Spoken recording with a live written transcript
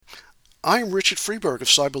I'm Richard Freiberg of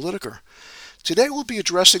Cyberlitica. Today we'll be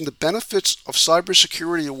addressing the benefits of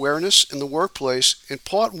cybersecurity awareness in the workplace in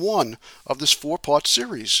part 1 of this 4-part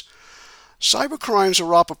series. Cybercrimes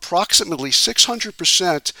are up approximately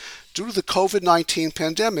 600% due to the COVID-19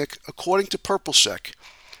 pandemic, according to PurpleSec.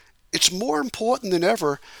 It's more important than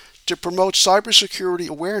ever to promote cybersecurity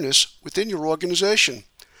awareness within your organization.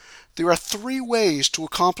 There are 3 ways to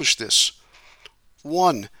accomplish this.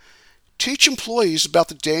 1. Teach employees about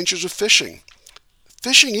the dangers of phishing.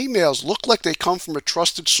 Phishing emails look like they come from a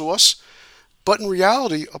trusted source, but in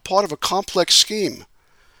reality are part of a complex scheme.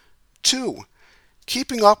 2.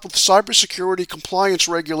 Keeping up with cybersecurity compliance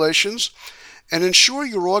regulations and ensure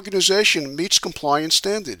your organization meets compliance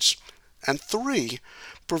standards. And 3.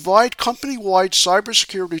 Provide company-wide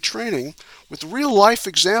cybersecurity training with real-life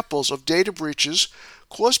examples of data breaches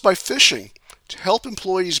caused by phishing to help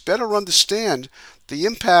employees better understand the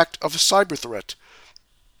impact of a cyber threat.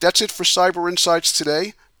 That's it for Cyber Insights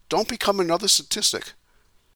today. Don't become another statistic.